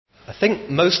think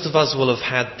most of us will have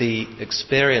had the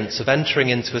experience of entering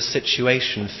into a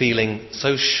situation feeling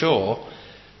so sure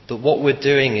that what we're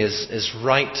doing is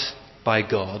right by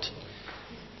God.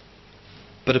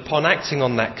 But upon acting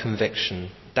on that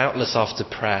conviction, doubtless after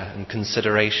prayer and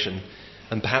consideration,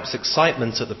 and perhaps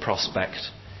excitement at the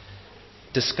prospect,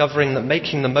 discovering that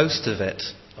making the most of it,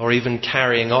 or even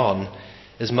carrying on,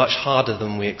 is much harder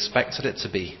than we expected it to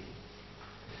be.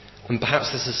 And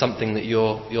perhaps this is something that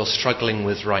you're struggling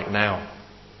with right now.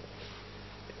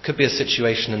 It could be a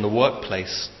situation in the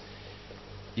workplace.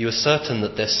 You are certain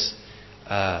that this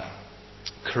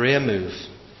career move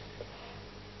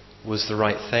was the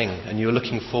right thing, and you were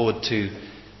looking forward to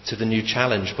the new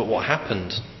challenge. But what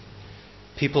happened?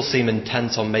 People seem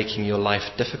intent on making your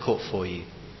life difficult for you.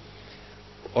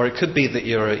 Or it could be that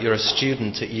you're a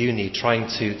student at uni trying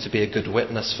to be a good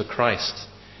witness for Christ,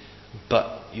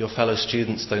 but your fellow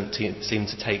students don't seem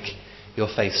to take your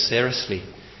faith seriously,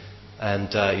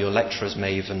 and your lecturers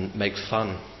may even make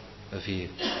fun of you.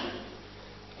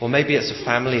 Or maybe it's a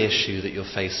family issue that you're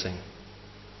facing.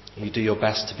 You do your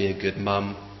best to be a good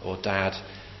mum or dad,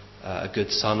 a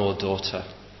good son or daughter,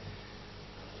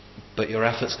 but your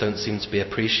efforts don't seem to be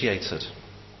appreciated.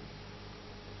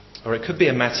 Or it could be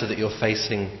a matter that you're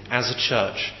facing as a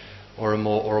church, or a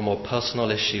more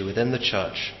personal issue within the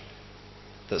church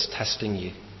that's testing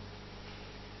you.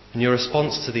 And your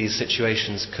response to these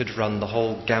situations could run the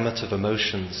whole gamut of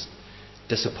emotions: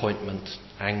 disappointment,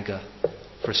 anger,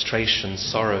 frustration,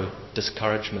 sorrow,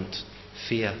 discouragement,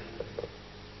 fear.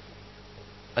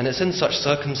 And it's in such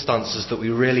circumstances that we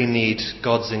really need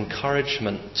God's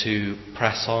encouragement to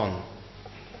press on,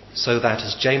 so that,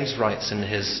 as James writes in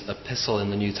his epistle in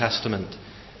the New Testament,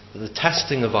 that the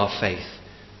testing of our faith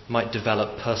might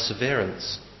develop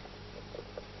perseverance.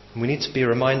 And we need to be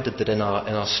reminded that in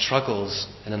our struggles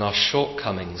and in our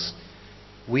shortcomings,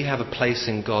 we have a place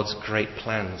in God's great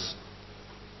plans.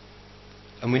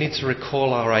 And we need to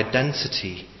recall our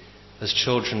identity as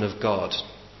children of God,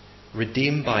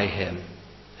 redeemed by Him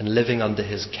and living under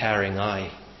His caring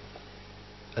eye.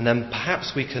 And then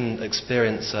perhaps we can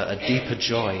experience a deeper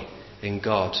joy in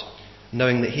God,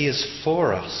 knowing that He is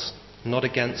for us, not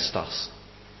against us,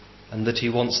 and that He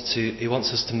wants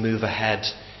us to move ahead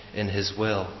in His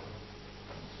will.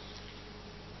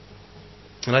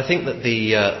 And I think that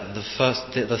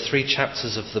the 3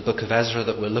 chapters of the book of Ezra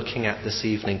that we're looking at this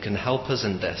evening can help us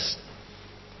in this.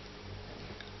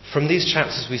 From these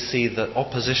chapters we see that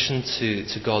opposition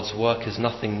to God's work is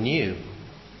nothing new.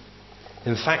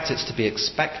 In fact, it's to be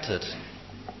expected.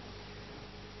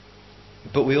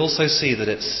 But we also see that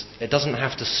it doesn't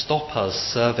have to stop us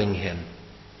serving Him.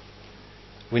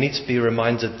 We need to be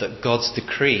reminded that God's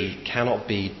decree cannot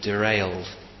be derailed.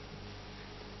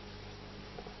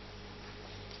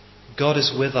 God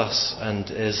is with us and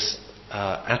is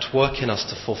at work in us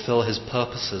to fulfill His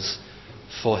purposes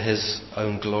for His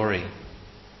own glory.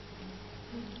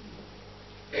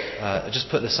 I just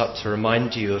put this up to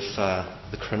remind you of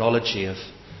the chronology of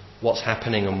what's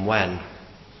happening and when.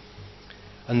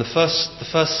 And the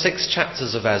first 6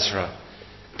 chapters of Ezra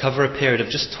cover a period of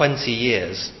just 20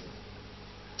 years,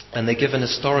 and they give an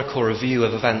historical review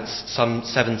of events some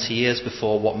 70 years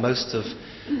before what most of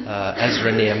Ezra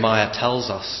and Nehemiah tells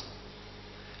us.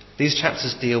 These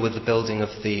chapters deal with the building of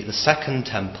the second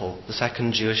temple, the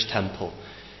second Jewish temple,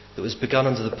 that was begun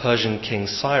under the Persian king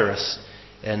Cyrus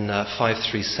in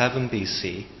 537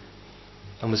 BC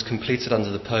and was completed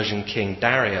under the Persian king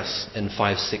Darius in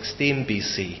 516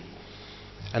 BC,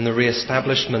 and the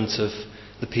re-establishment of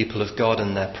the people of God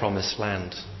in their promised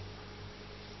land.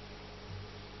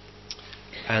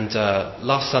 And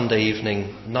last Sunday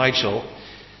evening, Nigel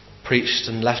preached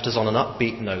and left us on an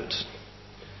upbeat note.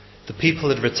 The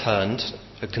people had returned,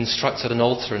 had constructed an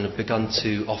altar and had begun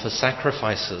to offer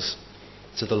sacrifices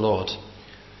to the Lord.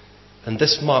 And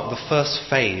this marked the first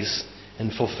phase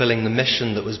in fulfilling the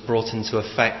mission that was brought into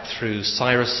effect through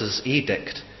Cyrus's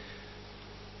edict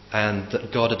and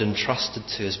that God had entrusted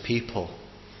to His people.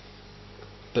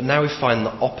 But now we find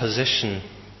that opposition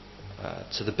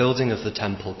to the building of the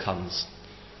temple comes.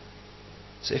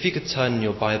 So if you could turn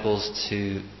your Bibles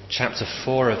to chapter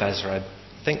 4 of Ezra,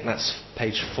 I think that's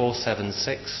page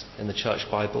 476 in the church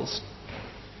Bibles.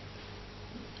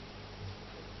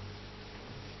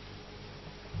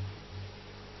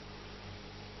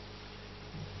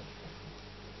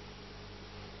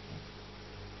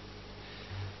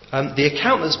 The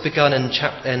account that's begun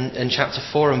in chapter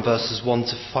 4 and verses 1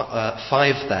 to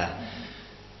 5 there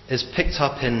is picked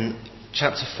up in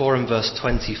chapter 4 and verse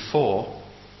 24.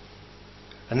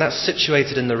 And that's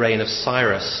situated in the reign of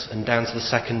Cyrus and down to the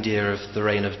second year of the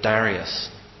reign of Darius.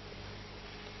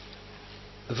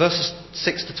 Verses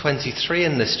 6 to 23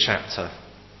 in this chapter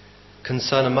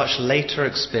concern a much later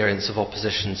experience of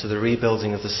opposition to the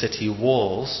rebuilding of the city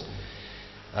walls,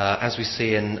 as we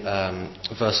see in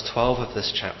verse 12 of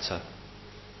this chapter.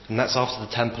 And that's after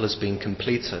the temple has been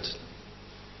completed.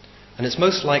 And it's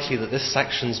most likely that this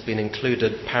section's been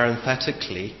included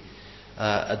parenthetically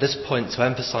at this point to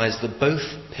emphasize that both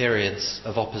periods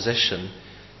of opposition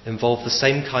involve the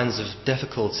same kinds of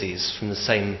difficulties from the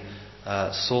same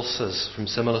sources, from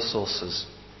similar sources.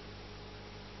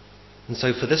 And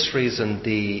so for this reason,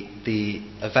 the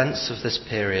events of this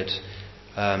period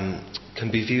can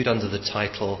be viewed under the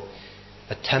title,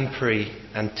 A Temporary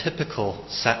and Typical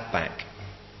Setback.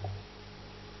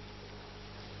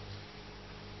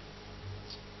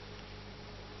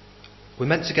 We're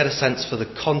meant to get a sense for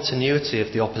the continuity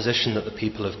of the opposition that the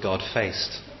people of God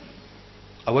faced.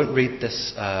 I won't read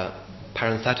this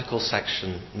parenthetical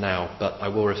section now, but I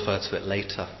will refer to it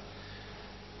later.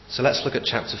 So let's look at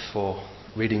chapter 4,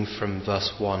 reading from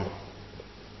verse 1.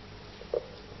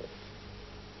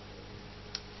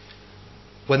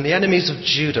 When the enemies of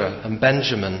Judah and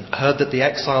Benjamin heard that the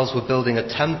exiles were building a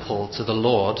temple to the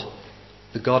Lord,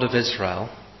 the God of Israel,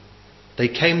 they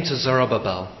came to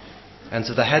Zerubbabel and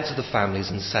to the heads of the families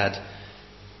and said,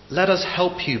 "Let us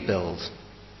help you build,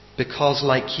 because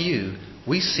like you,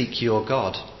 we seek your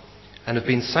God, and have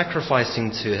been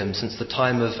sacrificing to him since the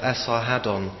time of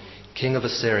Esarhaddon, king of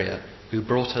Assyria, who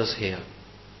brought us here."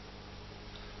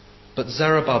 But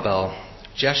Zerubbabel,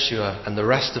 Jeshua, and the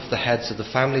rest of the heads of the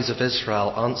families of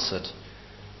Israel answered,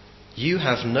 "You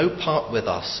have no part with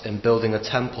us in building a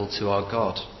temple to our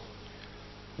God.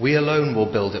 We alone will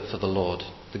build it for the Lord,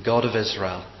 the God of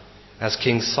Israel, as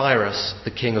King Cyrus, the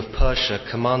king of Persia,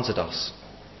 commanded us."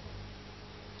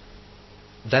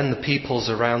 Then the peoples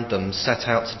around them set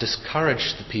out to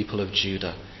discourage the people of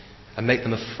Judah and make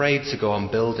them afraid to go on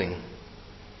building.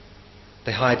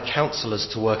 They hired counselors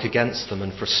to work against them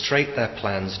and frustrate their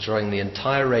plans during the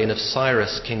entire reign of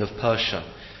Cyrus, king of Persia,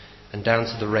 and down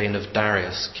to the reign of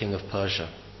Darius, king of Persia.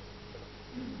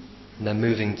 And then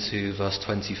moving to verse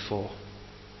 24.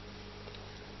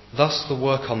 Thus the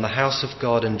work on the house of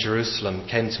God in Jerusalem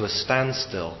came to a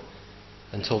standstill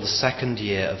until the 2nd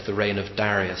year of the reign of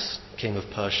Darius, king of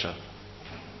Persia.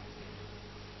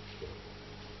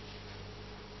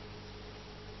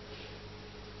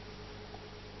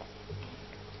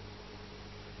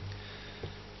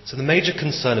 So the major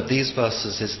concern of these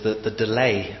verses is the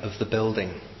delay of the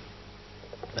building.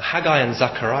 Haggai and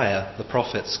Zechariah, the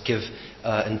prophets, give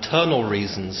internal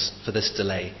reasons for this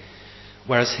delay,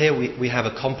 whereas here we have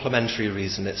a complementary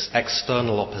reason. It's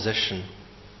external opposition.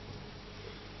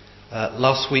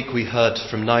 Last week we heard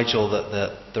from Nigel that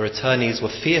the returnees were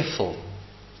fearful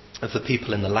of the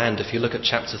people in the land. If you look at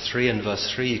chapter 3 and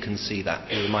verse 3, you can see that.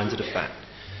 You're reminded of that.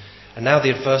 And now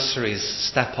the adversaries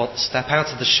step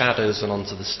out of the shadows and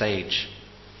onto the stage.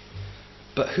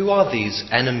 But who are these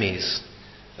enemies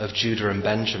of Judah and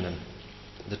Benjamin,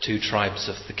 the two tribes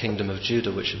of the kingdom of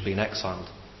Judah which had been exiled?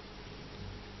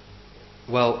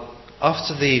 Well,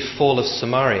 after the fall of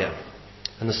Samaria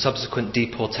and the subsequent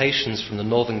deportations from the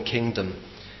northern kingdom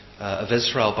of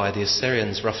Israel by the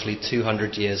Assyrians roughly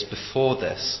 200 years before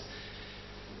this,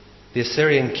 the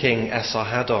Assyrian king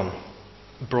Esarhaddon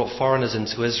brought foreigners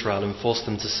into Israel and forced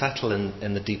them to settle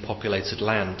in the depopulated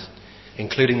land,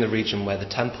 including the region where the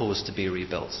temple was to be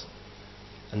rebuilt.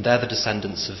 And they're the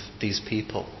descendants of these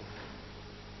people.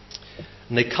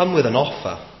 And they come with an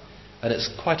offer, and it's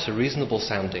quite a reasonable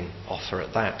sounding offer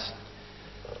at that.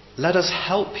 "Let us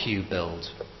help you build,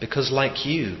 because like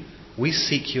you, we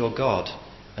seek your God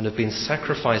and have been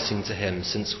sacrificing to him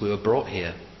since we were brought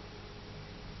here."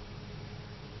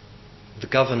 The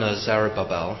governor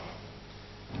Zerubbabel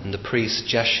and the priest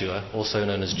Jeshua, also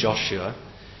known as Joshua,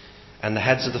 and the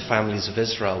heads of the families of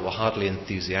Israel were hardly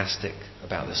enthusiastic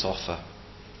about this offer.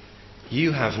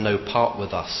 "You have no part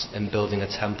with us in building a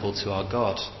temple to our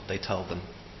God," they tell them.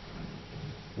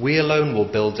 "We alone will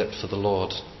build it for the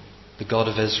Lord, the God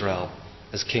of Israel,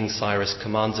 as King Cyrus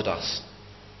commanded us."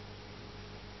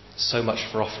 So much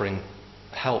for offering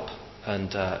help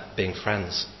and being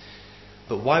friends.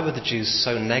 But why were the Jews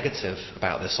so negative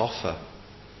about this offer?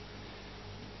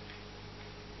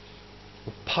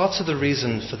 Part of the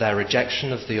reason for their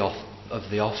rejection of the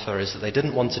offer is that they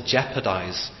didn't want to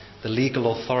jeopardize the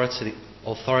legal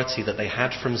authority that they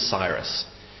had from Cyrus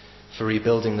for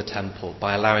rebuilding the temple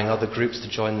by allowing other groups to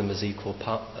join them as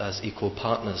equal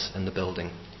partners in the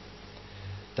building.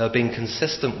 They were being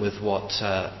consistent with what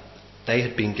they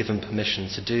had been given permission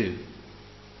to do.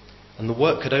 And the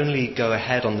work could only go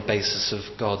ahead on the basis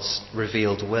of God's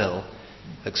revealed will,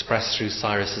 expressed through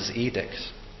Cyrus's edict.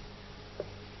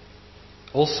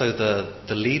 Also,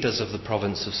 the leaders of the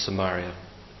province of Samaria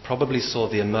probably saw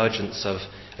the emergence of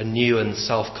a new and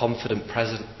self-confident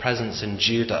presence in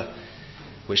Judah,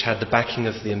 which had the backing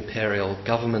of the imperial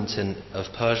government of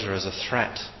Persia as a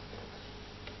threat.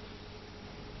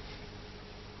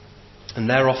 And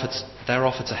their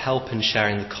offer to help in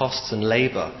sharing the costs and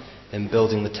labour in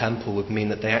building the temple would mean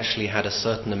that they actually had a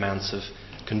certain amount of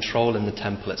control in the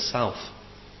temple itself.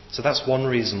 So that's one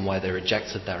reason why they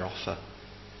rejected their offer.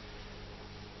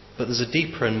 But there's a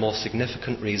deeper and more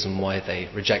significant reason why they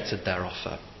rejected their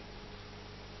offer.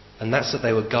 And that's that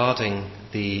they were guarding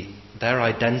their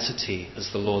identity as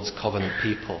the Lord's covenant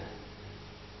people.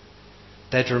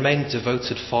 They'd remained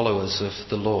devoted followers of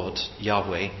the Lord,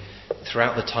 Yahweh,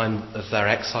 throughout the time of their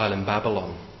exile in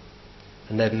Babylon.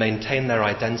 And they'd maintained their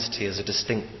identity as a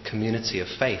distinct community of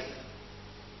faith.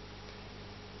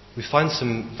 We find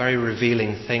some very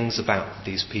revealing things about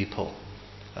these people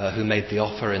who made the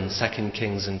offer in 2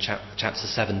 Kings in chapter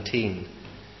 17.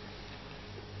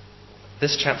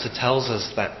 This chapter tells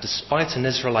us that despite an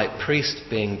Israelite priest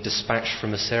being dispatched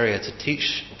from Assyria to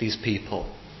teach these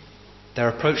people, their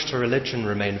approach to religion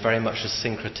remained very much a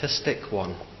syncretistic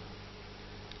one.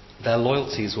 Their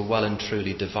loyalties were well and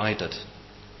truly divided.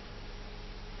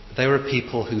 They were a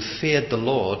people who feared the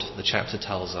Lord, the chapter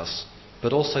tells us,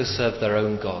 but also served their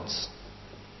own gods.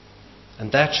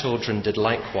 And their children did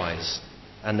likewise,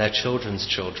 and their children's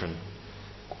children.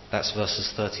 That's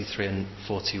verses 33 and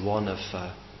 41 of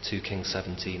 2 Kings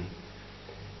 17.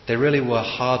 They really were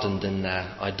hardened in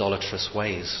their idolatrous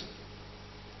ways.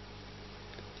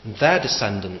 And their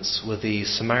descendants were the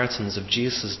Samaritans of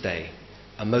Jesus' day,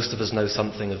 and most of us know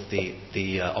something of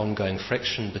the ongoing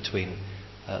friction between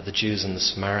the Jews and the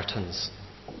Samaritans.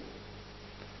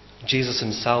 Jesus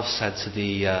himself said to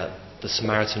the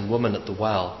Samaritan woman at the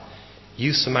well,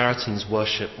 "You Samaritans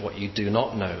worship what you do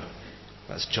not know."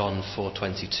 That's John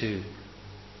 4:22.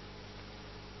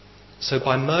 So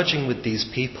by merging with these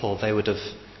people, they would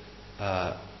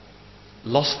have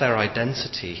lost their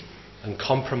identity and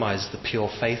compromised the pure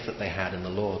faith that they had in the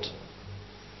Lord.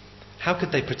 How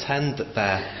could they pretend that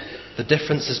the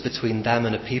differences between them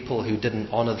and a people who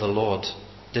didn't honour the Lord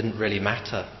didn't really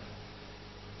matter?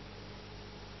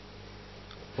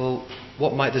 Well,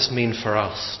 what might this mean for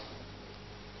us?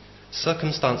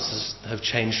 Circumstances have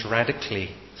changed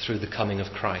radically through the coming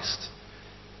of Christ,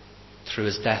 through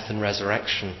his death and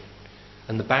resurrection,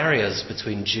 and the barriers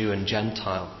between Jew and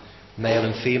Gentile, male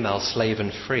and female, slave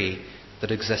and free,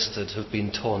 that existed have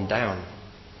been torn down.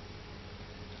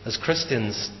 As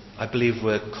Christians, I believe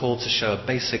we're called to show a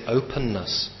basic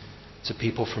openness to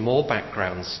people from all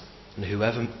backgrounds and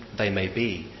whoever they may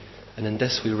be, and in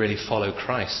this we really follow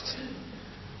Christ.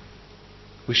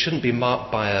 We shouldn't be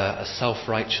marked by a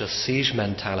self-righteous siege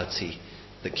mentality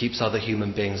that keeps other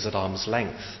human beings at arm's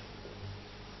length.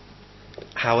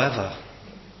 However,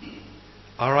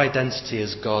 our identity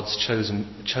as God's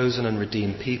chosen and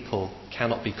redeemed people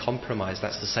cannot be compromised.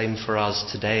 That's the same for us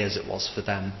today as it was for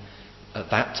them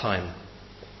at that time.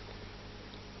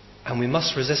 And we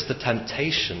must resist the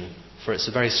temptation, for it's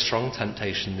a very strong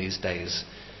temptation these days,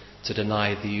 to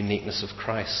deny the uniqueness of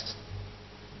Christ.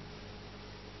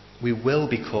 We will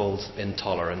be called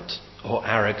intolerant or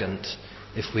arrogant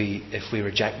if we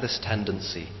reject this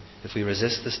tendency, if we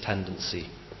resist this tendency.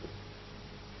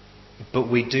 But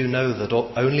we do know that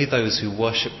only those who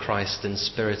worship Christ in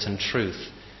spirit and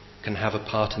truth can have a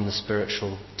part in the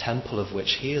spiritual temple of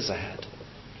which he is a head.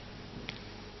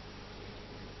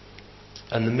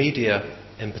 And the media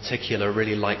in particular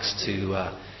really likes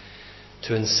to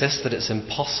insist that it's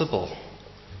impossible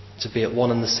to be at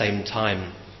one and the same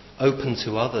time open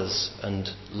to others and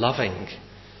loving,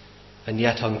 and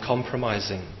yet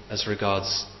uncompromising as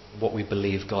regards what we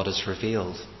believe God has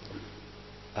revealed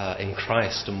in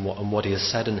Christ and what he has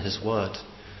said in his word.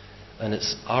 And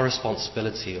it's our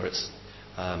responsibility, or it's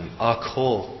our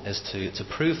call, is to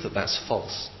prove that that's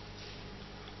false.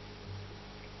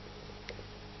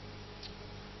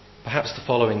 Perhaps the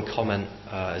following comment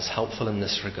is helpful in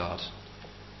this regard.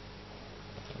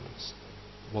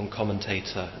 One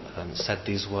commentator said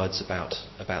these words about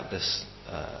this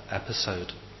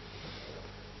episode.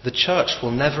 The church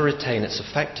will never retain its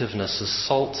effectiveness as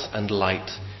salt and light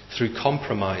through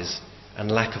compromise and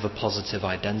lack of a positive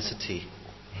identity.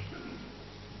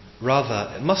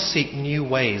 Rather, it must seek new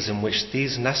ways in which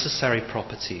these necessary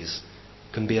properties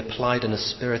can be applied in a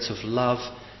spirit of love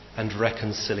and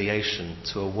reconciliation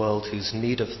to a world whose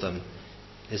need of them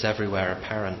is everywhere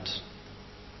apparent.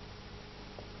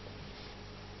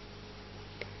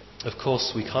 Of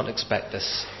course, we can't expect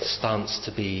this stance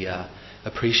to be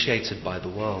appreciated by the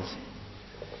world.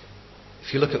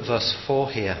 If you look at verse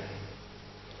 4 here,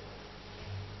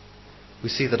 we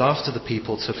see that after the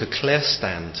people took a clear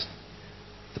stand,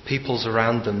 the peoples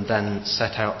around them then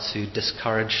set out to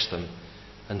discourage them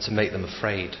and to make them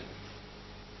afraid.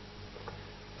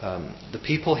 The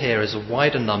people here is a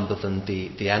wider number than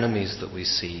the enemies that we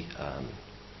see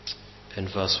in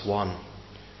verse 1.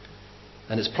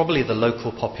 And it's probably the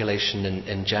local population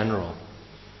in general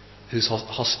whose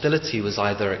hostility was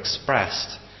either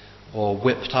expressed or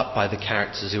whipped up by the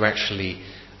characters who actually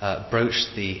broached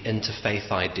the interfaith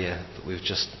idea that we've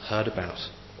just heard about.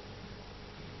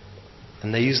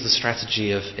 And they use the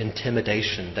strategy of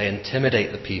intimidation. They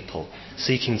intimidate the people,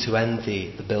 seeking to end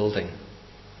the building.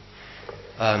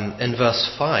 In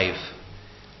verse 5,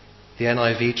 the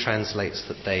NIV translates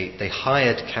that they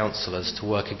hired counselors to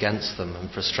work against them and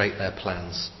frustrate their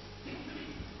plans.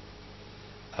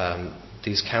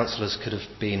 These counselors could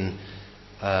have been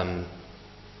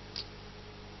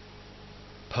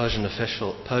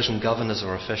Persian governors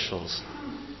or officials.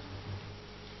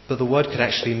 But the word could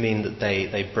actually mean that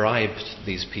they bribed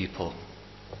these people.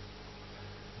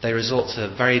 They resort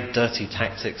to very dirty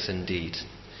tactics indeed,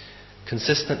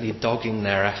 consistently dogging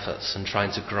their efforts and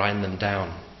trying to grind them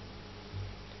down.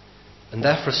 And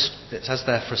it says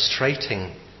they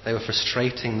were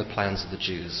frustrating the plans of the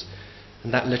Jews.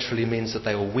 And that literally means that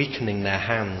they were weakening their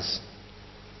hands.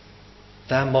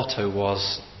 Their motto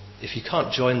was, if you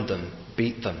can't join them,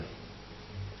 beat them.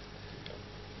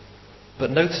 But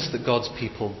notice that God's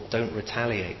people don't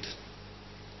retaliate.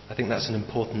 I think that's an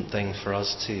important thing for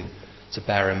us to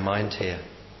bear in mind here.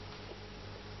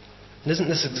 And isn't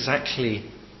this exactly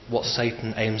what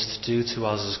Satan aims to do to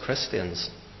us as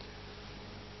Christians?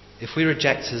 If we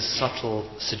reject his subtle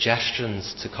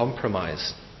suggestions to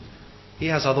compromise, he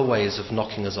has other ways of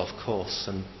knocking us off course,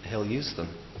 and he'll use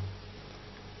them.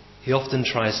 He often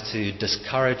tries to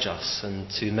discourage us and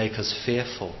to make us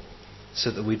fearful so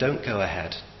that we don't go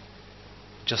ahead,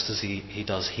 just as he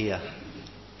does here.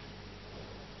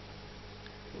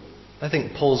 I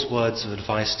think Paul's words of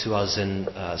advice to us in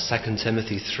 2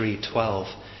 Timothy 3:12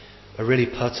 are really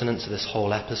pertinent to this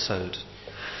whole episode.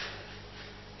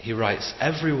 He writes,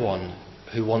 "Everyone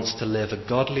who wants to live a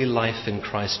godly life in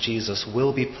Christ Jesus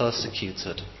will be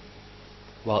persecuted,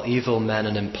 while evil men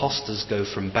and impostors go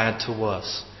from bad to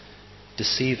worse,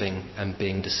 deceiving and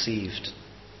being deceived."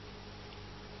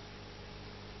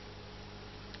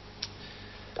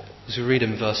 As we read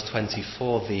in verse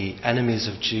 24, the enemies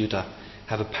of Judah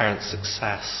have apparent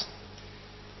success.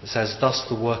 It says, "Thus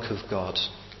the work of God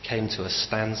came to a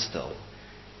standstill."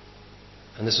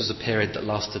 And this was a period that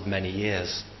lasted many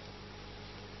years.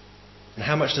 And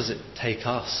how much does it take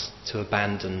us to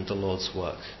abandon the Lord's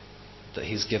work that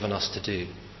he's given us to do,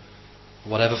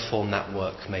 whatever form that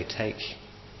work may take?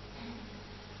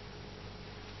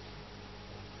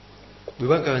 We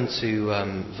won't go into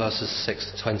verses 6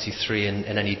 to 23 in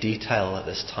any detail at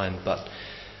this time, but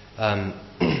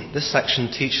this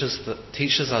section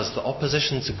teaches us that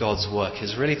opposition to God's work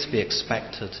is really to be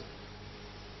expected.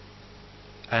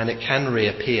 And it can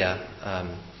reappear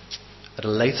at a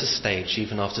later stage,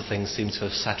 even after things seem to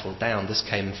have settled down. This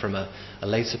came from a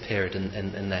later period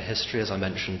in their history, as I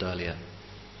mentioned earlier.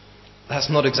 That's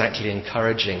not exactly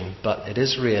encouraging, but it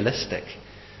is realistic.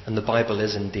 And the Bible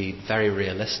is indeed very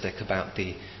realistic about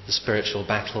the spiritual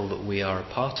battle that we are a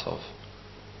part of.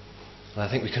 And I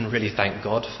think we can really thank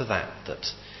God for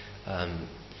that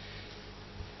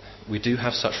we do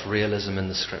have such realism in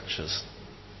the Scriptures.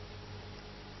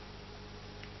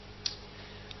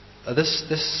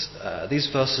 These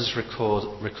verses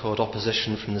record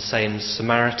opposition from the same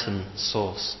Samaritan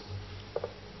source.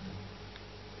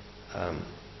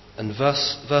 And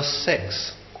verse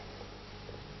 6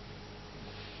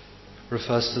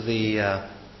 refers to the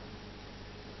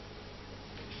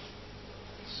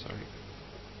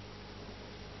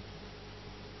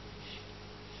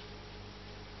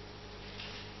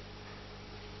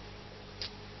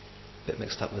bit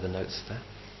mixed up with the notes there.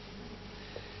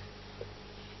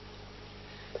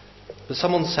 But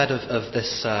someone said of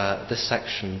this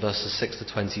section, verses 6 to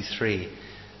 23,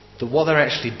 that what they're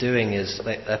actually doing is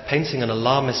they're painting an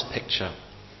alarmist picture.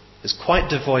 It's quite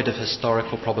devoid of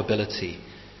historical probability,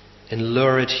 in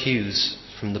lurid hues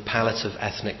from the palette of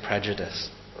ethnic prejudice.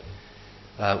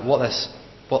 What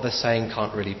they're saying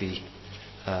can't really be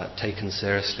taken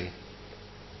seriously.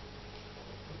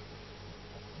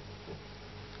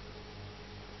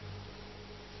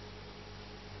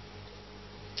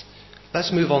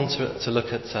 Let's move on to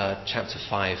look at chapter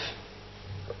 5.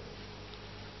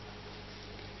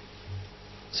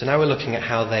 So now we're looking at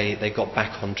how they got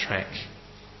back on track.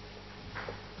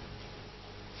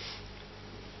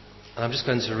 And I'm just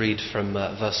going to read from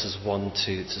verses 1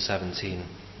 to 17.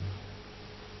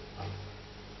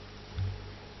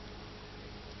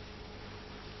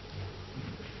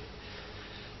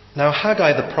 Now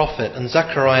Haggai the prophet and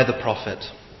Zechariah the prophet,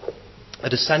 a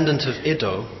descendant of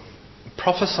Iddo,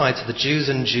 prophesied to the Jews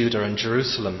in Judah and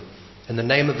Jerusalem in the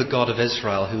name of the God of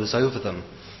Israel who was over them.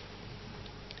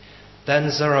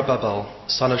 Then Zerubbabel,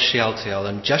 son of Shealtiel,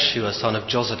 and Jeshua, son of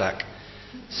Jozadak,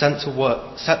 set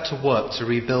to work to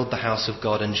rebuild the house of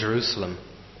God in Jerusalem.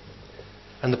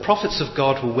 And the prophets of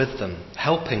God were with them,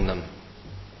 helping them.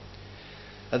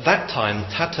 At that time,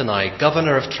 Tattenai,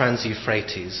 governor of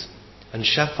Trans-Euphrates, and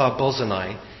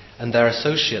Shethar-Bozenai and their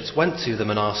associates went to them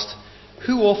and asked,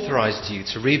 "Who authorized you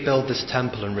to rebuild this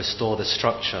temple and restore this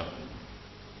structure?"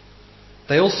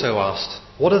 They also asked,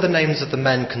 "What are the names of the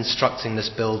men constructing this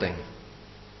building?"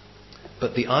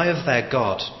 But the eye of their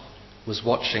God was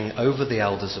watching over the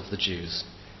elders of the Jews,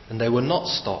 and they were not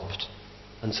stopped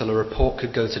until a report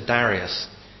could go to Darius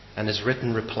and his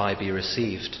written reply be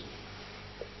received.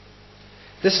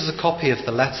 This is a copy of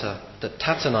the letter that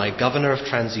Tattenai, governor of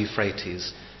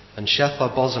Trans-Euphrates, and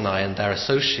Shethar-Bozenai and their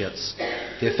associates,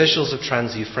 the officials of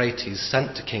Trans-Euphrates,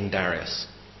 sent to King Darius.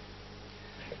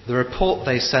 The report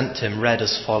they sent him read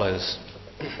as follows.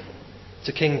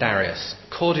 To King Darius,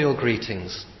 cordial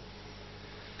greetings.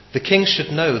 The king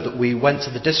should know that we went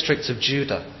to the district of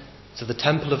Judah, to the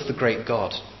temple of the great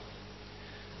God.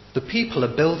 The people are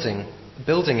building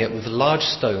it with large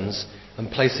stones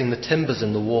and placing the timbers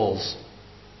in the walls.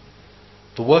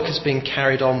 The work is being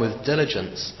carried on with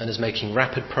diligence and is making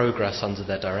rapid progress under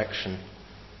their direction.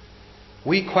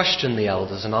 We questioned the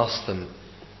elders and asked them,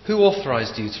 "Who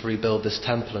authorized you to rebuild this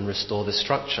temple and restore this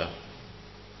structure?"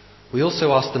 We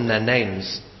also asked them their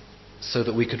names so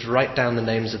that we could write down the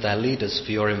names of their leaders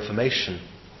for your information.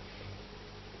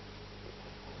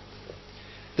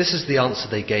 This is the answer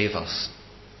they gave us.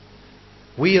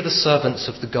 "We are the servants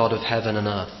of the God of heaven and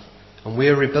earth, and we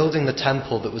are rebuilding the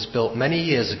temple that was built many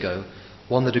years ago,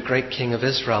 one that a great king of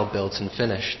Israel built and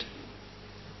finished.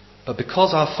 But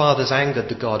because our fathers angered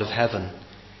the God of heaven,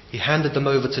 he handed them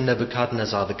over to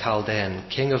Nebuchadnezzar the Chaldean,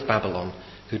 king of Babylon,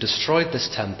 who destroyed this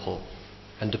temple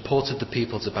and deported the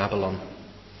people to Babylon.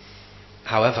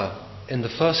 However, in the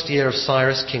first year of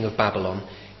Cyrus, king of Babylon,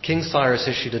 King Cyrus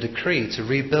issued a decree to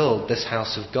rebuild this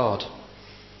house of God.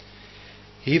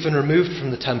 He even removed from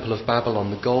the temple of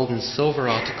Babylon the gold and silver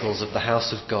articles of the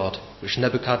house of God, which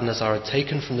Nebuchadnezzar had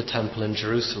taken from the temple in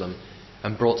Jerusalem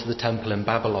and brought to the temple in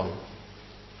Babylon.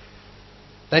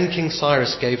 Then King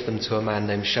Cyrus gave them to a man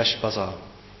named Sheshbazzar,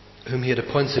 whom he had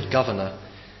appointed governor,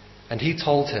 and he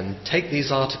told him, 'Take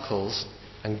these articles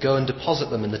and go and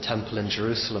deposit them in the temple in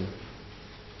Jerusalem,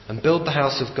 and build the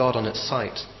house of God on its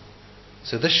site.'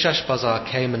 So this Sheshbazzar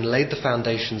came and laid the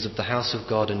foundations of the house of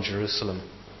God in Jerusalem.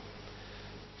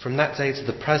 From that day to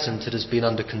the present it has been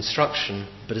under construction,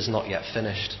 but is not yet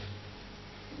finished.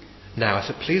 Now, if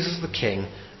it pleases the king,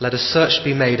 let a search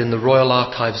be made in the royal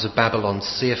archives of Babylon to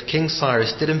see if King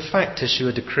Cyrus did in fact issue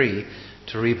a decree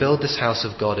to rebuild this house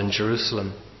of God in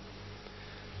Jerusalem.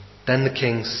 Then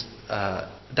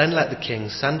let the king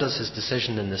send us his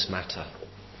decision in this matter."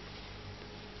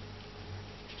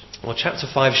 Well, chapter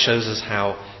 5 shows us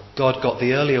how God got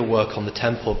the earlier work on the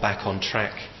temple back on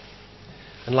track.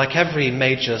 And like every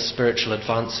major spiritual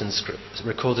advance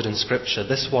recorded in Scripture,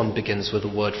 this one begins with a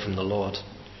word from the Lord.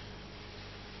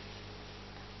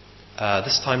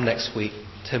 This time next week,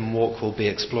 Tim Walk will be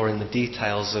exploring the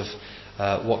details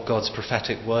of what God's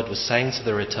prophetic word was saying to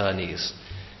the returnees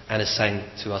and is saying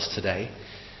to us today.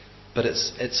 But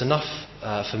it's enough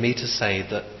for me to say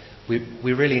that we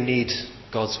really need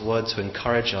God's word to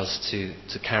encourage us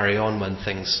to carry on when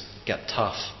things get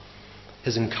tough.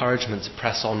 His encouragement to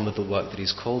press on with the work that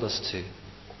he's called us to.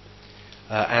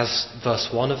 As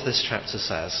verse 1 of this chapter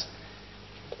says,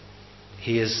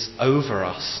 he is over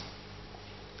us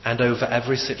and over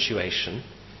every situation.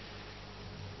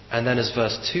 And then as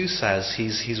verse 2 says,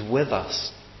 he's with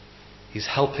us. He's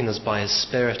helping us by his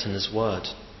Spirit and his word.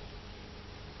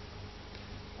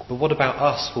 But what about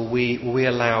us? Will we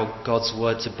allow God's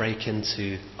word to break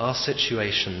into our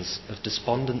situations of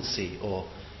despondency or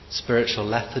spiritual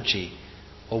lethargy?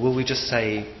 Or will we just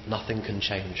say nothing can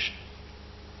change?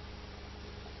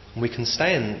 And we can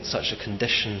stay in such a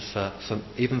condition for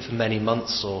even for many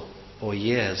months or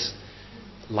years,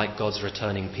 like God's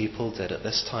returning people did at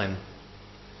this time.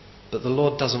 But the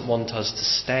Lord doesn't want us to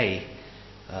stay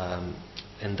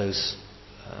in those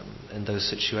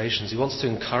situations. He wants to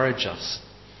encourage us.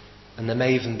 And there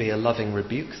may even be a loving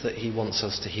rebuke that he wants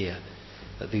us to hear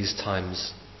at these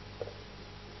times.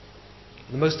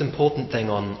 The most important thing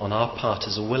on our part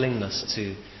is a willingness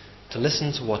to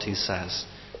listen to what he says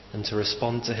and to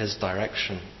respond to his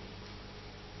direction.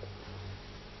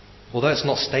 Although it's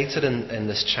not stated in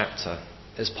this chapter,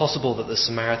 it's possible that the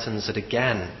Samaritans had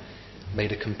again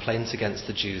made a complaint against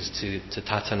the Jews to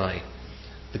Tattenai,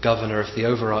 the governor of the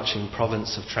overarching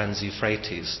province of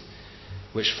Trans-Euphrates,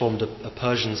 which formed a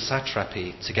Persian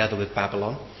satrapy together with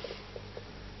Babylon.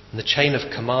 And the chain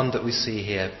of command that we see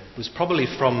here was probably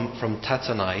from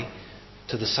Tattenai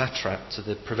to the satrap, to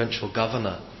the provincial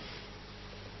governor,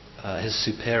 his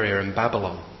superior in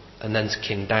Babylon, and then to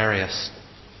King Darius.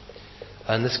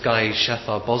 And this guy,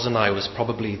 Shethar-Bozenai, was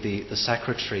probably the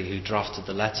secretary who drafted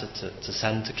the letter to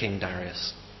send to King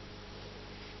Darius.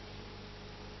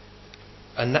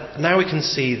 And now we can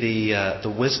see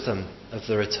the wisdom of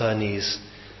the returnees'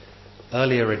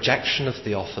 earlier rejection of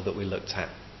the offer that we looked at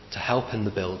to help in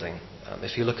the building.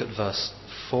 If you look at verse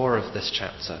 4 of this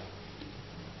chapter,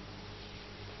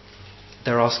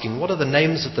 they're asking, what are the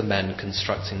names of the men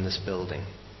constructing this building?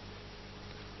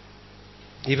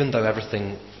 Even though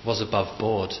everything was above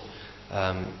board,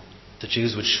 the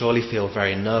Jews would surely feel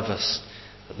very nervous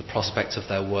at the prospect of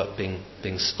their work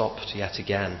being stopped yet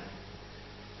again.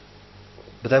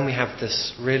 But then we have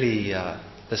this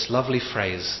lovely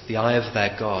phrase, the eye of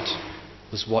their God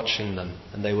was watching them,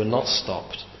 and they were not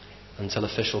stopped until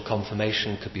official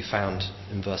confirmation could be found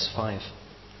in verse 5.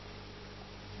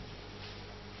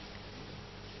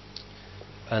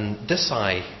 And this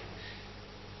eye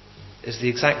is the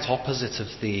exact opposite of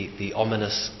the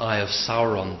ominous eye of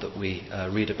Sauron that we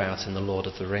read about in The Lord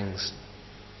of the Rings.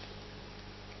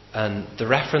 And the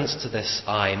reference to this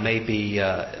eye may be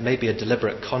a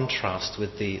deliberate contrast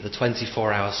with the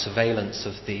 24-hour surveillance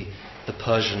of the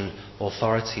Persian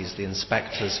authorities, the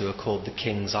inspectors who are called the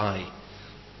King's Eye.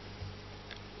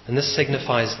 And this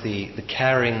signifies the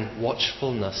caring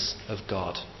watchfulness of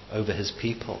God over his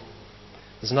people.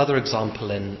 There's another example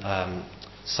in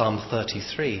Psalm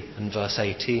 33 and verse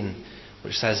 18,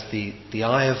 which says, the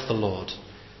eye of the Lord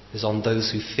is on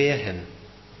those who fear him,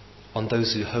 on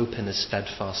those who hope in his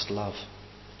steadfast love.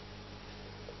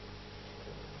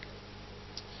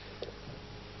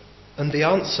 And the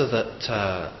answer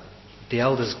that the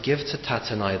elders give to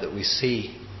Tattenai that we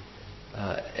see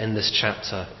in this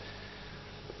chapter,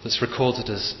 that's recorded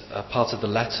as a part of the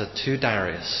letter to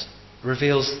Darius,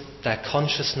 reveals their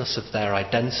consciousness of their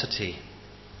identity.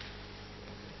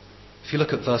 If you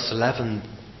look at verse 11,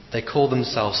 they call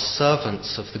themselves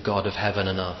servants of the God of heaven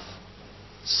and earth.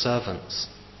 Servants.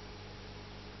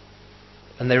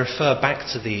 And they refer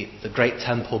back to the great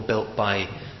temple built by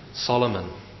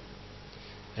Solomon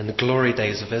in the glory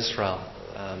days of Israel,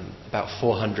 about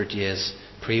 400 years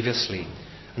previously.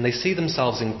 And they see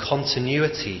themselves in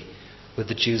continuity with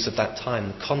the Jews of that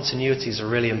time. Continuity is a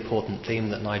really important theme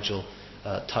that Nigel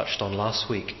touched on last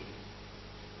week.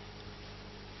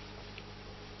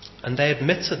 And they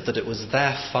admitted that it was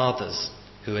their fathers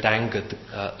who had angered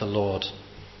the Lord,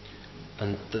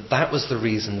 and that was the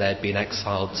reason they had been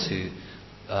exiled to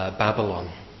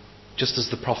Babylon, just as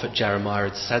the prophet Jeremiah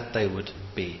had said they would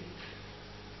be.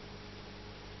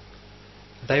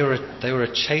 They were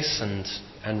a chastened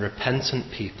and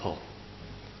repentant people,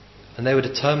 and they were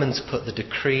determined to put the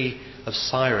decree of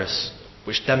Cyrus,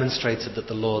 which demonstrated that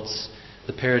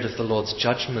the period of the Lord's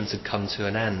judgment had come to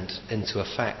an end, into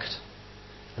effect.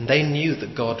 And they knew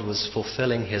that God was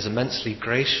fulfilling his immensely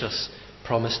gracious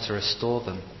promise to restore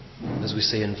them, as we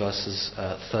see in verses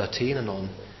 13 and on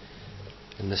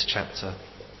in this chapter.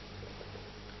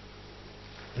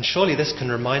 And surely this can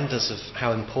remind us of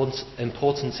how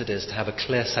important it is to have a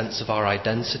clear sense of our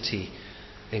identity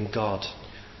in God,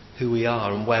 who we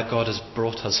are and where God has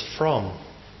brought us from.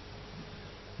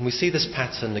 And we see this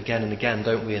pattern again and again,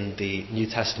 don't we, in the New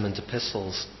Testament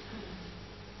epistles.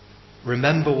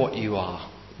 Remember what you were,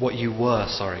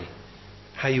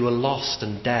 how you were lost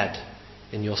and dead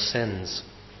in your sins,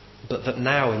 but that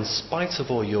now, in spite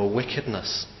of all your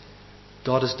wickedness,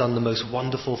 God has done the most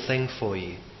wonderful thing for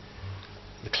you.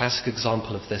 The classic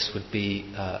example of this would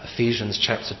be Ephesians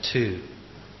chapter 2.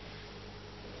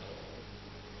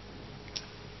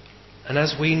 And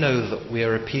as we know that we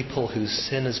are a people whose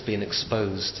sin has been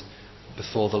exposed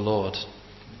before the Lord,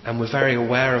 and we're very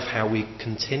aware of how we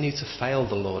continue to fail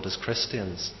the Lord as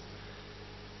Christians,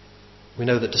 we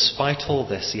know that despite all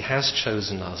this, he has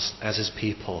chosen us as his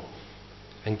people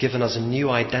and given us a new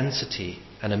identity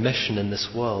and a mission in this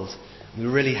world. We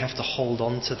really have to hold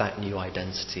on to that new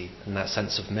identity and that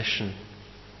sense of mission.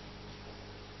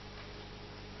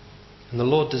 And the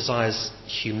Lord desires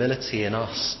humility in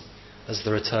us, as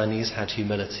the returnees had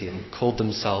humility and called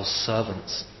themselves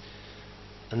servants.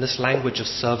 And this language of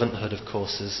servanthood, of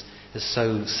course, is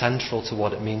so central to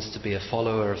what it means to be a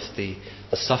follower of the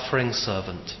suffering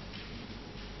servant.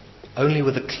 Only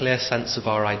with a clear sense of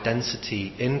our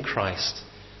identity in Christ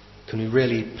can we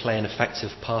really play an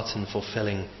effective part in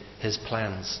fulfilling his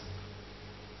plans.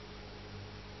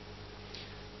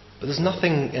 But there's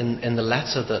nothing in the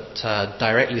letter that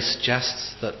directly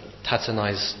suggests that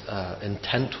Tattenai's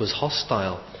intent was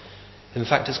hostile. In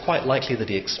fact, it's quite likely that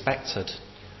he expected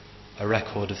a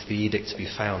record of the edict to be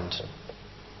found.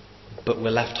 But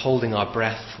we're left holding our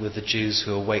breath with the Jews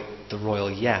who await the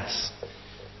royal yes,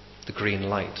 the green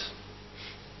light.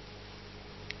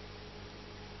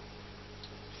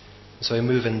 So we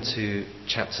move into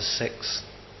chapter 6.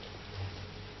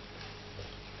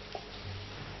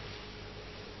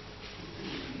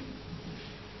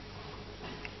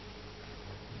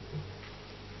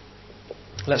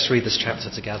 Let's read this chapter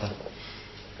together.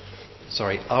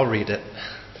 Sorry, I'll read it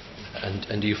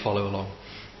and you follow along.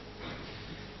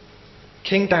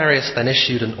 King Darius then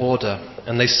issued an order,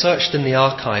 and they searched in the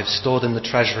archives stored in the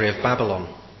treasury of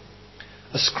Babylon.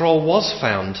 A scroll was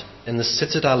found in the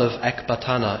citadel of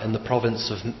Ecbatana in the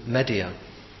province of Media,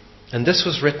 and this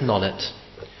was written on it: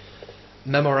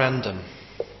 Memorandum.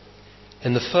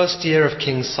 In the first year of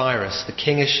King Cyrus, the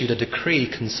king issued a decree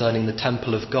concerning the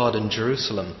temple of God in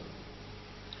Jerusalem.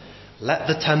 Let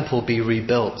the temple be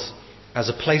rebuilt as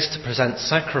a place to present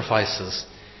sacrifices,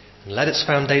 and let its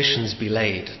foundations be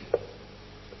laid.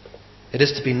 It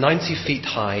is to be 90 feet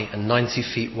high and 90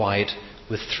 feet wide,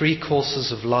 with 3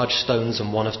 courses of large stones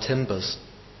and 1 of timbers.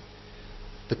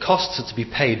 The costs are to be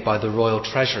paid by the royal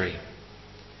treasury.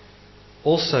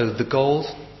 Also, the gold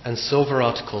and silver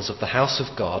articles of the house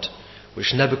of God,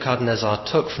 which Nebuchadnezzar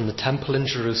took from the temple in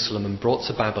Jerusalem and brought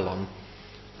to Babylon,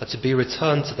 are to be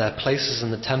returned to their places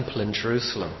in the temple in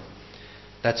Jerusalem.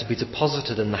 They're to be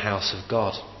deposited in the house of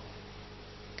God.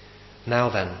 Now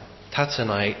then,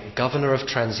 Tattenai, governor of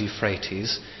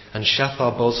Trans-Euphrates, and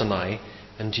Shethar-Bozenai,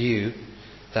 and you,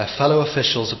 their fellow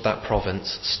officials of that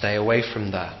province, stay away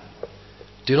from there.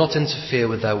 Do not interfere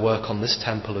with their work on this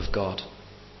temple of God.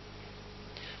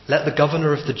 Let the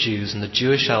governor of the Jews and the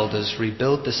Jewish elders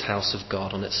rebuild this house of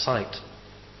God on its site.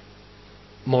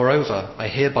 Moreover, I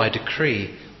hereby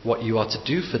decree what you are to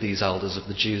do for these elders of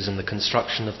the Jews in the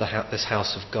construction of this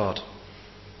house of God.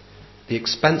 The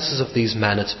expenses of these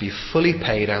men are to be fully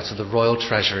paid out of the royal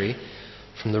treasury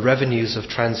from the revenues of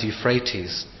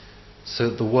Trans-Euphrates, so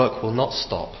that the work will not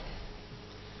stop.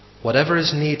 Whatever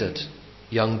is needed,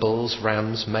 young bulls,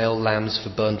 rams, male lambs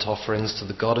for burnt offerings to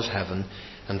the God of heaven,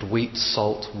 and wheat,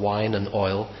 salt, wine, and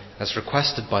oil, as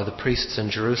requested by the priests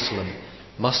in Jerusalem,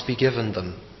 must be given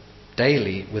them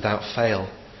daily without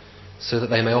fail, so that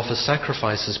they may offer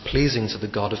sacrifices pleasing to the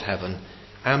God of heaven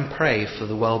and pray for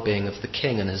the well-being of the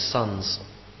king and his sons.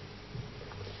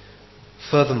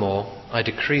 Furthermore, I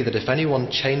decree that if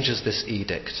anyone changes this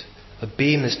edict, a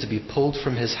beam is to be pulled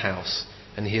from his house,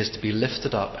 and he is to be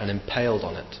lifted up and impaled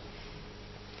on it.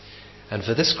 And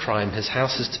for this crime his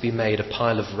house is to be made a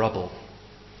pile of rubble.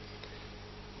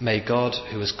 May God,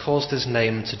 who has caused his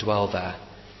name to dwell there,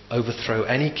 overthrow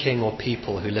any king or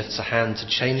people who lifts a hand to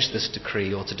change this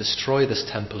decree or to destroy this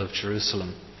temple of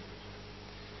Jerusalem.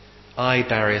 I,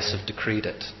 Darius, have decreed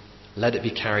it. Let it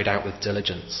be carried out with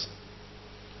diligence.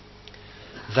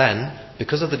 Then,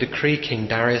 because of the decree King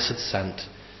Darius had sent,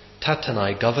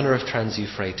 Tattenai, governor of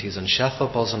Trans-Euphrates, and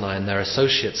Shethar-Bozenai and their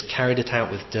associates carried it out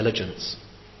with diligence.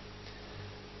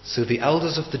 So the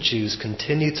elders of the Jews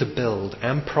continued to build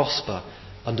and prosper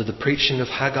under the preaching of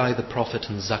Haggai the prophet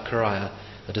and Zechariah,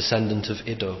 a descendant of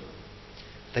Iddo.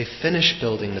 They finished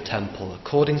building the temple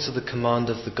according to the command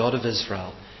of the God of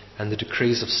Israel and the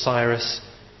decrees of Cyrus,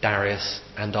 Darius,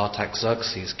 and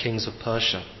Artaxerxes, kings of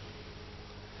Persia.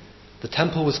 The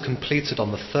temple was completed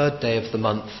on the 3rd day of the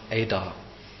month Adar,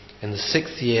 in the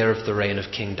 6th year of the reign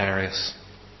of King Darius.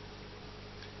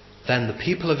 Then the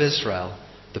people of Israel,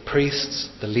 the priests,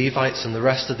 the Levites, and the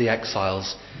rest of the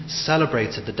exiles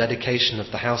celebrated the dedication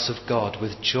of the house of God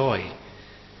with joy.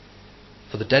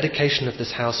 For the dedication of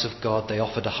this house of God they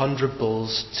offered 100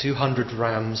 bulls, 200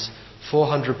 rams,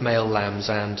 400 male lambs,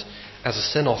 and, as a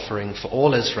sin offering for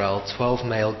all Israel, 12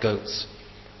 male goats,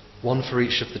 1 for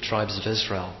each of the tribes of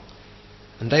Israel.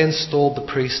 And they installed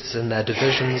the priests in their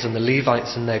divisions and the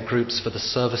Levites in their groups for the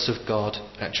service of God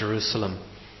at Jerusalem,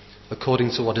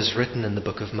 according to what is written in the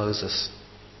book of Moses.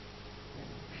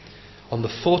 On the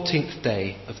 14th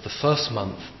day of the 1st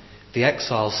month, the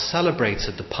exiles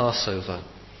celebrated the Passover.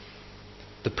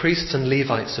 The priests and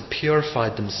Levites had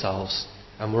purified themselves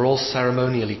and were all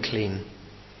ceremonially clean.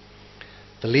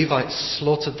 The Levites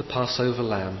slaughtered the Passover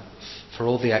lamb for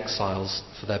all the exiles,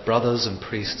 for their brothers and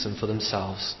priests, and for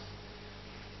themselves.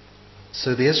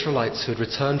 So the Israelites who had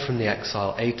returned from the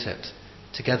exile ate it,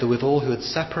 together with all who had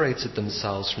separated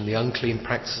themselves from the unclean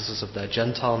practices of their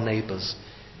Gentile neighbours,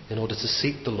 in order to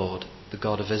seek the Lord, the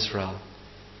God of Israel.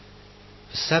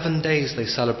 For 7 days they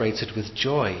celebrated with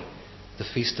joy the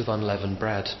feast of unleavened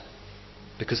bread,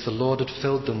 because the Lord had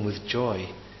filled them with joy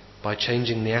by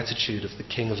changing the attitude of the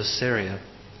king of Assyria,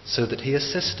 so that he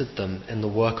assisted them in the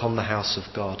work on the house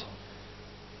of God,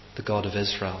 the God of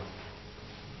Israel.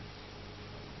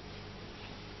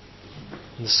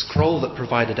 And the scroll that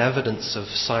provided evidence of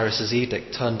Cyrus's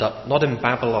edict turned up not in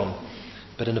Babylon,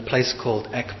 but in a place called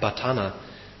Ecbatana,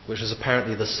 which was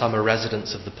apparently the summer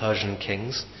residence of the Persian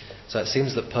kings. So it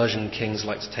seems that Persian kings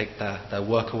like to take their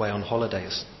work away on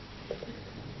holidays.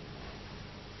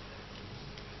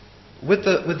 With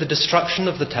the destruction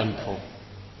of the temple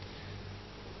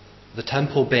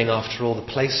being, after all, the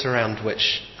place around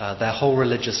which their whole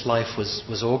religious life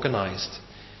was organized,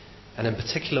 and in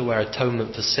particular where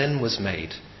atonement for sin was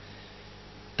made,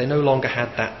 they no longer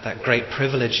had that great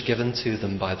privilege given to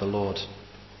them by the Lord.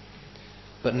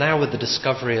 But now, with the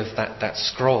discovery of that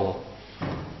scroll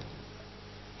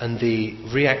and the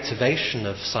reactivation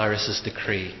of Cyrus's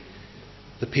decree,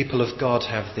 the people of God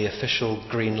have the official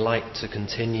green light to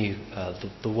continue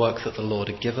the work that the Lord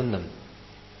had given them,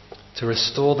 to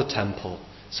restore the temple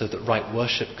so that right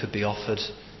worship could be offered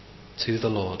to the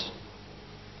Lord.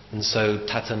 And so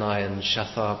Tattenai and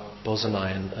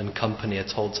Shethar-Bozenai and company are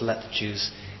told to let the Jews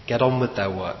get on with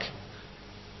their work.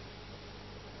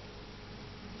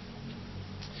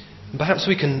 And perhaps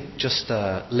we can just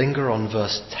linger on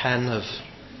verse 10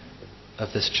 of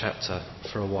this chapter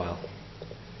for a while,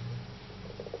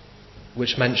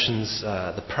 which mentions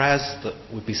the prayers that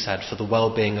would be said for the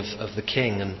well-being of the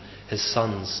king and his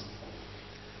sons.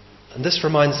 And this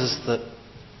reminds us that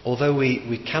although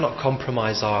we cannot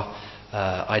compromise our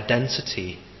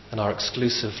identity and our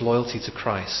exclusive loyalty to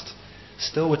Christ,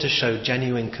 still we're to show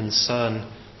genuine concern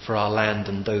for our land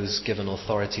and those given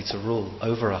authority to rule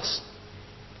over us.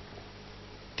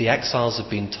 The exiles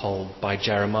have been told by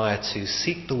Jeremiah to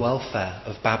seek the welfare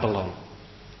of Babylon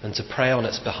and to pray on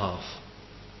its behalf.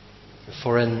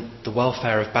 For in the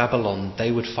welfare of Babylon,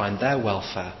 they would find their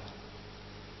welfare.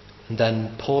 And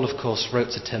then Paul, of course,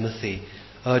 wrote to Timothy,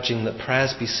 urging that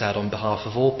prayers be said on behalf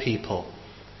of all people,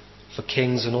 for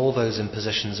kings and all those in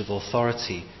positions of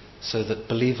authority, so that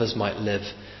believers might live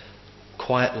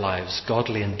quiet lives,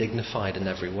 godly and dignified in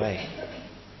every way.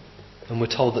 And we're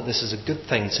told that this is a good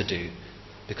thing to do,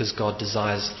 because God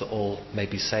desires that all may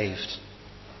be saved.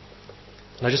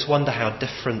 And I just wonder how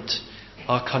different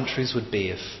our countries would be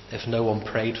if no one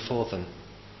prayed for them,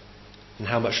 and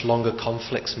how much longer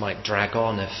conflicts might drag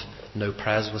on if no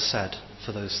prayers were said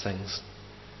for those things.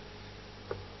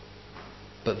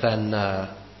 But then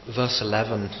verse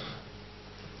 11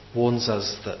 warns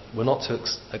us that we're not to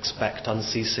expect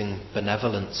unceasing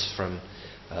benevolence from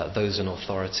those in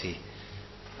authority.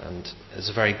 And it's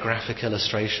a very graphic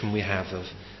illustration we have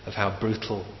of how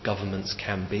brutal governments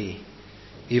can be.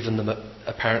 Even the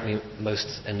apparently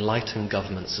most enlightened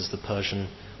governments, as the Persian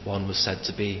one was said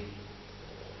to be.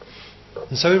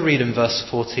 And so we read in verse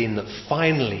 14 that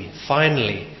finally,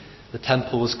 the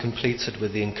temple was completed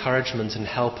with the encouragement and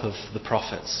help of the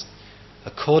prophets,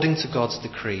 according to God's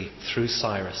decree through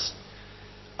Cyrus,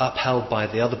 upheld by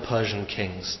the other Persian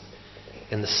kings,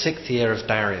 in the 6th year of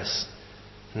Darius,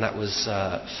 and that was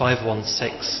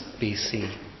 516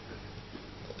 BC.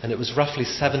 And it was roughly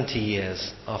 70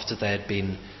 years after they had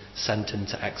been sent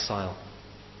into exile.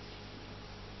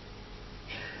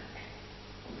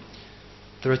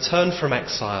 The return from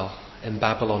exile in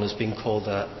Babylon has been called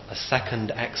a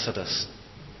second Exodus.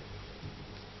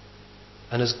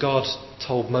 And as God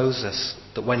told Moses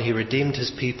that when he redeemed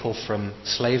his people from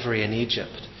slavery in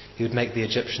Egypt, he would make the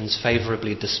Egyptians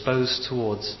favourably disposed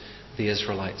towards the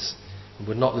Israelites and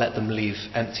would not let them leave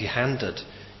empty-handed.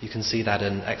 You can see that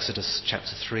in Exodus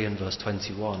chapter 3 and verse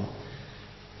 21.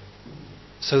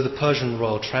 So the Persian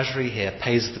royal treasury here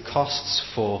pays the costs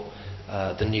for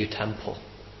the new temple.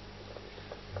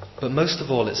 But most of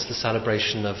all, it's the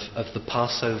celebration of the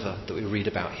Passover that we read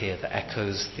about here that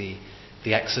echoes the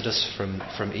Exodus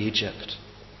from Egypt.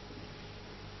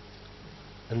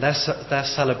 And their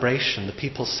celebration, the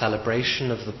people's celebration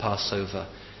of the Passover,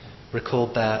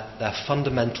 recalled their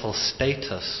fundamental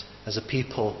status as a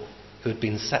people who had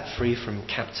been set free from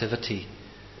captivity.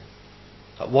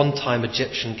 At one time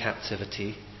Egyptian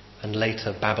captivity, and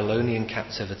later Babylonian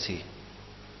captivity.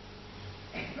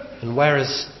 And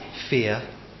whereas fear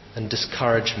and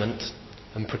discouragement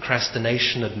and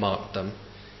procrastination had marked them,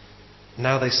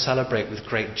 now they celebrate with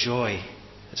great joy.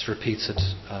 It's repeated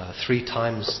 3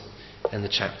 times in the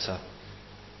chapter,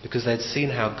 because they'd seen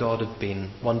how God had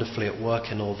been wonderfully at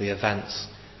work in all the events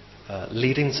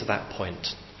leading to that point,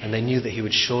 and they knew that he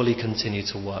would surely continue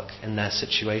to work in their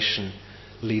situation,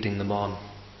 leading them on.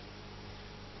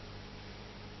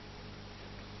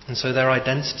 And so their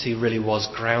identity really was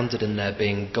grounded in their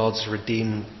being God's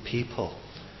redeemed people,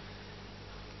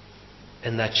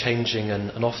 in their changing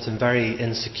and often very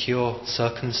insecure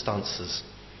circumstances,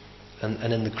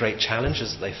 and in the great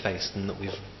challenges that they faced and that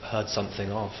we've heard something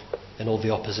of, in all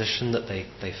the opposition that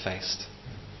they faced.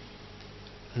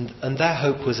 And their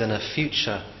hope was in a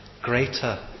future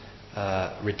greater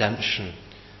redemption,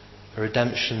 a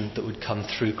redemption that would come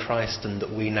through Christ and that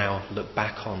we now look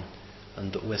back on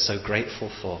and that we're so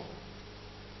grateful for.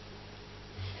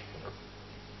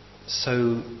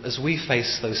 So as we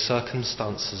face those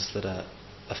circumstances that are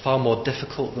far more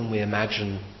difficult than we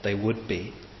imagine they would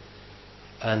be,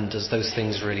 and as those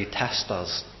things really test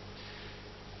us,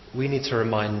 we need to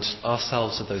remind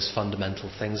ourselves of those fundamental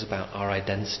things about our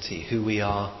identity, who we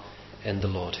are in the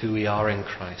Lord, who we are in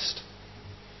Christ.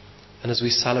 And as we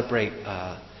celebrate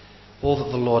all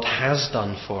that the Lord has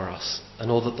done for us and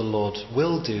all that the Lord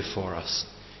will do for us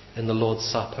in the Lord's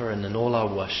Supper and in all our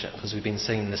worship, as we've been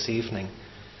singing this evening,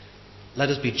 let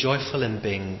us be joyful in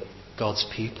being God's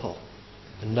people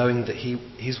and knowing that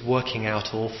He's working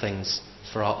out all things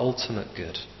for our ultimate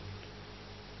good.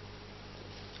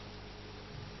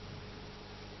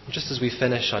 Just as we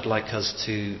finish, I'd like us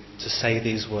to say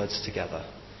these words together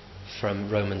from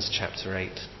Romans chapter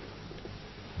 8.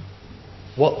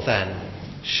 What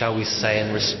then shall we say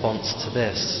in response to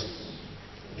this?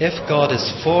 If God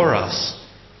is for us,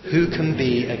 who can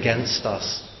be against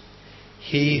us?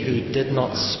 He who did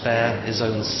not spare his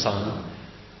own Son,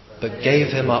 but gave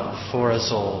him up for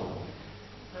us all,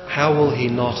 how will he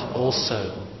not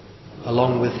also,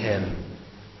 along with him,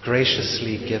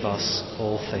 graciously give us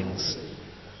all things?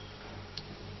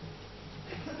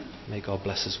 May God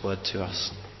bless His word to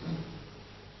us.